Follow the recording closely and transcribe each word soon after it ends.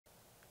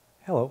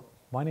Hello,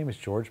 my name is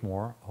George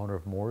Moore, owner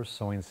of Moore's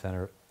Sewing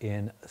Center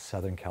in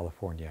Southern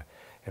California.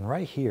 And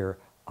right here,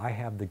 I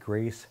have the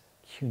Grace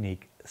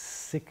Qnique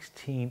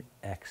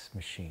 16X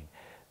machine.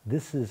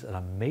 This is an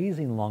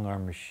amazing long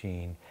arm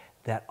machine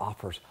that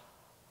offers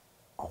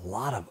a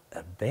lot of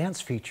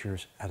advanced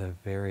features at a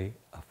very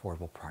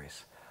affordable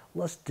price.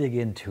 Let's dig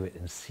into it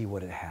and see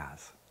what it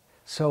has.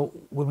 So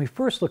when we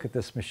first look at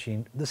this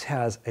machine, this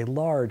has a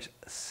large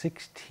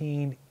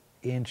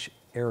 16-inch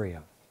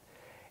area.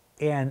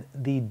 And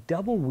the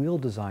double wheel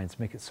designs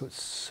make it so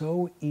it's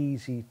so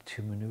easy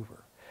to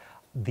maneuver.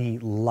 The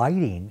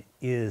lighting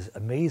is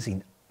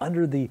amazing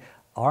under the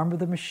arm of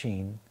the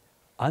machine,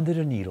 under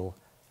the needle,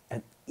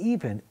 and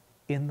even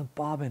in the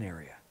bobbin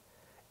area.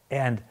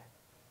 And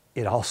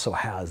it also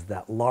has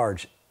that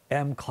large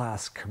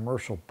M-class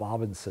commercial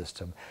bobbin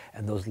system,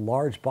 and those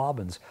large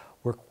bobbins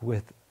work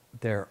with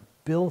their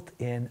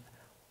built-in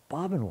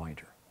bobbin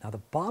winder. Now the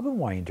bobbin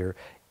winder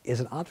is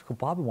an optical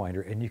bobbin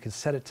winder, and you can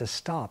set it to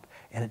stop,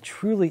 and it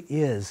truly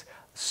is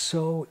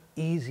so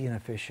easy and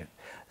efficient.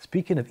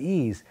 Speaking of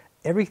ease,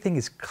 everything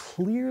is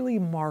clearly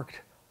marked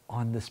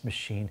on this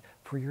machine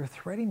for your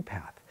threading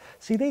path.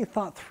 See, they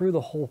thought through the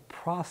whole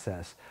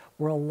process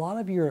where a lot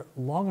of your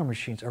longer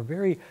machines are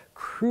very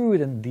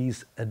crude in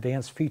these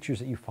advanced features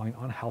that you find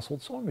on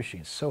household sewing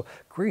machines. So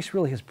Grace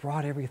really has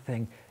brought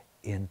everything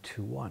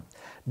into one.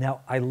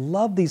 Now, I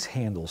love these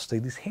handles.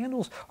 These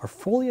handles are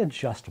fully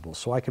adjustable,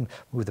 so I can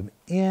move them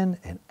in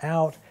and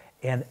out,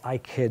 and I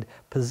could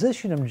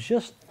position them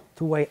just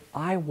the way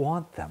I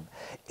want them.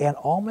 And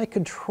all my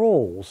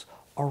controls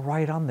are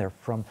right on there,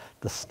 from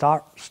the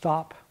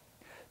stop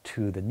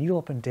to the needle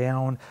up and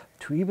down,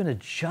 to even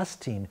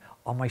adjusting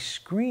on my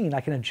screen.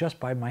 I can adjust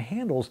by my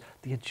handles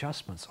the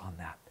adjustments on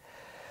that.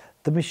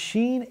 The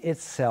machine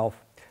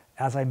itself,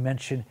 as I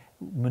mentioned,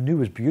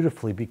 maneuvers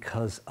beautifully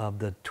because of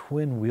the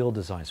twin wheel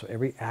design. So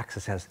every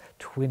axis has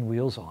twin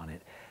wheels on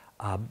it.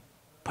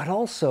 But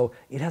also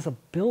it has a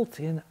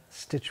built-in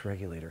stitch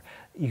regulator.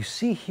 You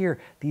see here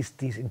these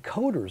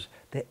encoders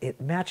that it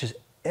matches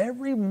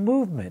every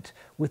movement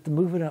with the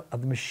movement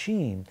of the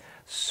machine,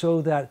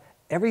 so that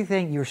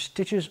everything, your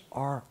stitches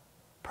are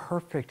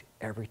perfect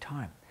every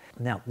time.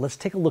 Now, let's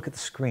take a look at the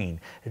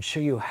screen and show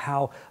you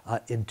how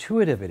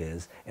intuitive it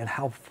is and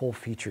how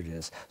full-featured it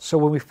is. So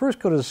when we first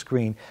go to the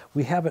screen,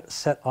 we have it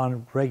set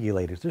on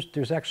regulators.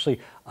 There's actually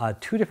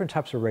two different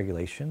types of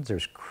regulations.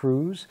 There's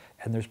cruise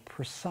and there's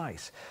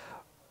precise.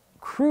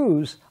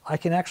 Cruise, I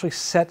can actually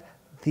set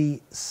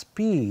the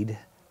speed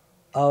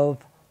of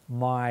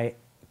my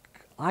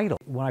idle.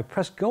 When I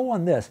press go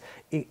on this,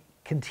 it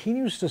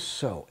continues to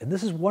sew, and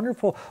this is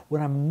wonderful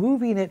when I'm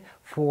moving it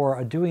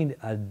for doing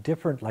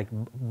different like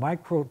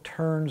micro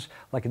turns,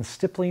 like in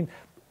stippling.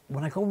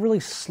 When I go really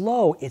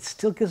slow, it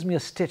still gives me a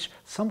stitch.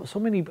 So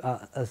many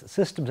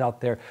systems out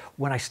there,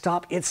 when I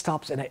stop, it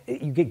stops, and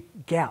you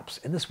get gaps,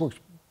 and this works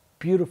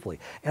beautifully.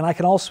 And I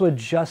can also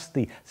adjust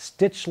the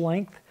stitch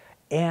length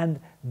and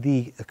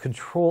the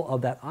control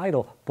of that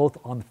idle, both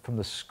from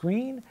the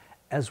screen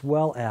as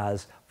well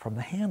as from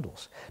the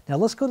handles. Now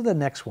let's go to the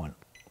next one.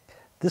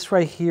 This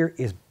right here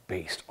is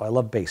based. Oh, I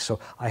love based.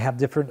 So I have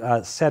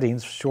different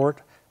settings: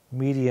 short,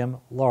 medium,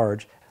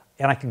 large,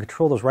 and I can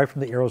control those right from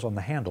the arrows on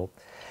the handle.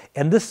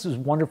 And this is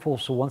wonderful.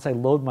 So once I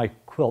load my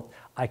quilt,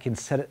 I can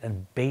set it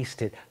and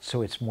baste it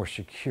so it's more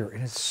secure.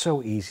 And it's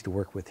so easy to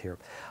work with here.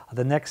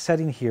 The next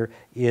setting here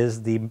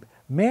is the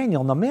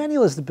manual. Now,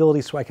 manual is the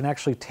ability so I can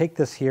actually take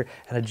this here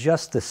and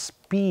adjust the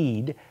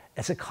speed.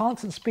 It's a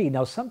constant speed.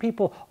 Now, some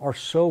people are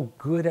so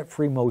good at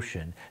free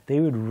motion, they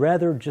would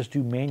rather just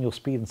do manual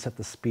speed and set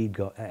the speed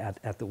go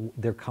at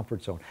their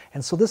comfort zone.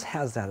 And so this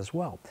has that as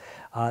well.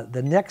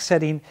 The next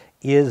setting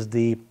is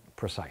the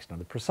precise. Now,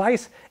 the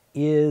precise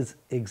is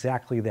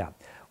exactly that.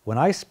 When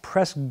I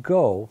press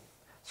go,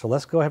 so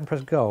let's go ahead and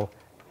press go,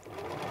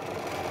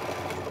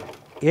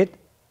 it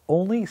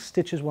only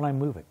stitches when I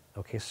move it.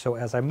 Okay, so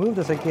as I move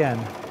this again,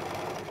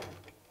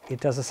 it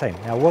does the same.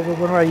 Now, when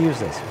do I use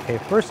this? Okay,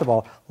 first of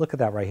all, look at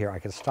that right here. I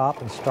can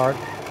stop and start,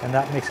 and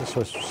that makes it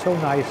so it's so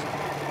nice.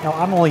 Now,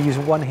 I'm only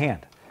using one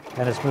hand,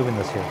 and it's moving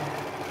this here.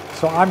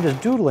 So I'm just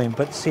doodling,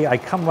 but see, I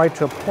come right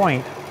to a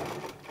point,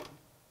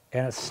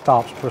 and it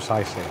stops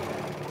precisely.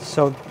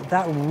 So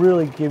that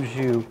really gives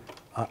you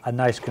a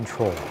nice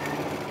control.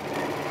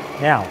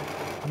 Now,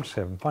 I'm just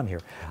having fun here.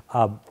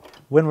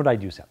 When would I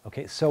use that?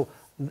 Okay, so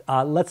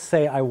let's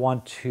say I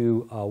want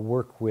to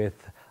work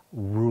with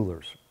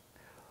rulers.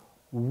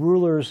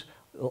 Rulers,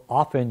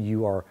 often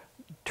you are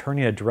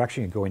turning a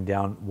direction, you're going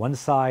down one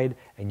side,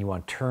 and you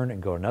want to turn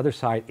and go another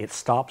side. It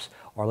stops.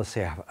 Or let's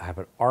say I have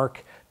an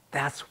arc.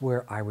 That's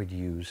where I would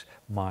use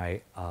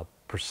my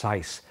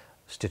precise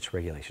stitch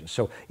regulation.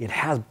 So it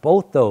has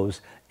both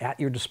those at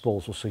your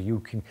disposal, so you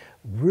can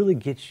really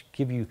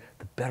give you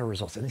the better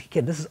results. And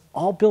again, this is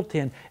all built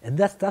in, and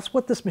that's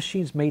what this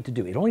machine's made to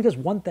do. It only does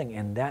one thing,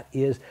 and that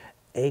is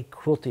a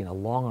quilting, a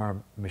long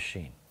arm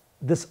machine.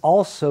 This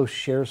also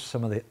shares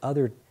some of the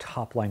other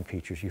top line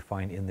features you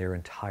find in their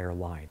entire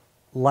line.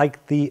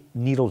 like the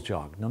needle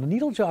jog. Now the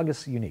needle jog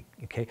is unique,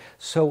 okay?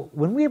 So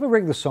when we have a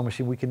regular sewing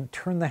machine, we can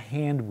turn the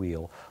hand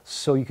wheel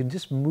so you can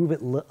just move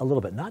it a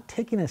little bit, not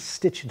taking a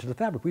stitch into the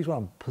fabric. We just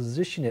want to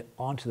position it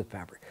onto the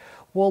fabric.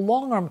 Well, a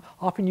long arm,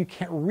 often you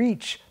can't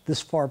reach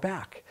this far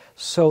back.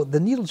 So the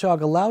needle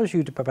jog allows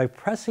you to, by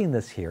pressing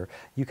this here,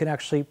 you can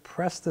actually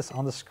press this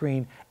on the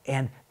screen,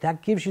 and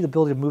that gives you the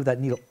ability to move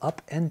that needle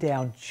up and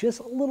down,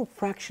 just a little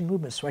fraction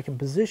movement, so I can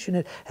position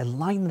it and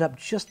line it up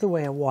just the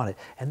way I want it.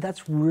 And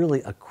that's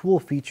really a cool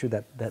feature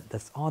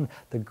that's on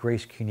the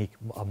Grace Qnique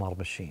model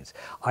machines.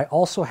 I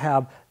also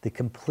have the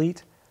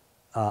complete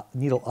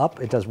needle up.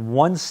 It does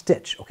one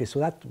stitch. Okay, so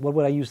what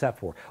would I use that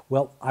for?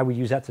 Well, I would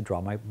use that to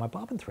draw my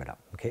bobbin thread up.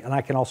 Okay, and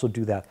I can also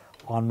do that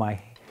on my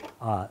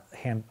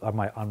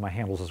on my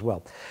handles as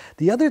well.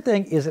 The other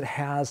thing is it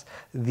has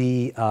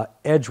the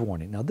edge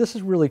warning. Now this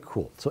is really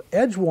cool. So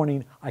edge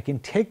warning, I can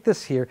take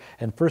this here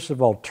and first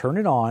of all turn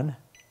it on,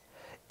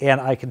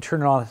 and I can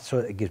turn it on so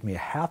it gives me a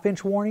 1/2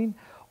 inch warning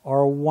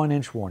or a 1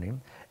 inch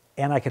warning,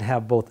 and I can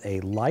have both a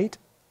light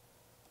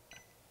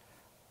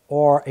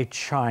or a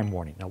chime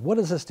warning. Now what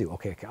does this do?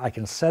 Okay, I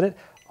can set it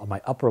on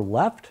my upper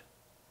left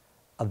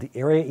of the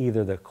area,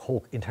 either the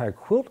whole entire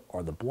quilt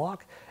or the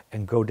block,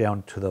 and go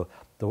down to the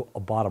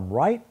bottom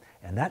right,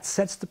 and that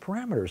sets the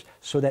parameters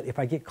so that if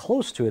I get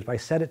close to it, if I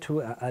set it to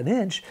an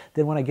inch,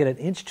 then when I get an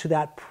inch to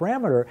that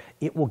parameter,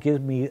 it will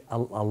give me a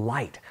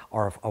light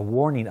or a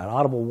warning, an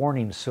audible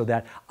warning, so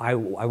that I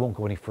won't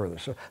go any further.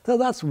 So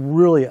that's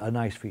really a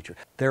nice feature.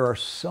 There are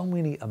so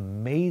many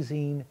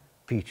amazing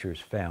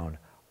features found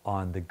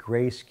on the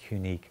Grace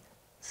Qnique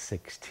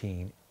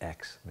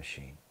 16X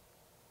machine.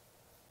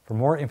 For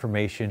more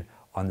information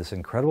on this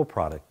incredible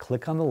product,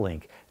 click on the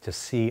link to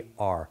see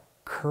our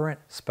current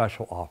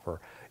special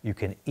offer. You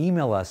can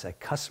email us at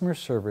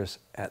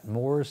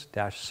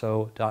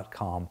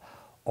customerservice@moores-sew.com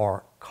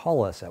or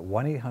call us at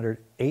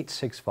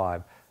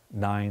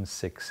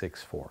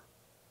 1-800-865-9664.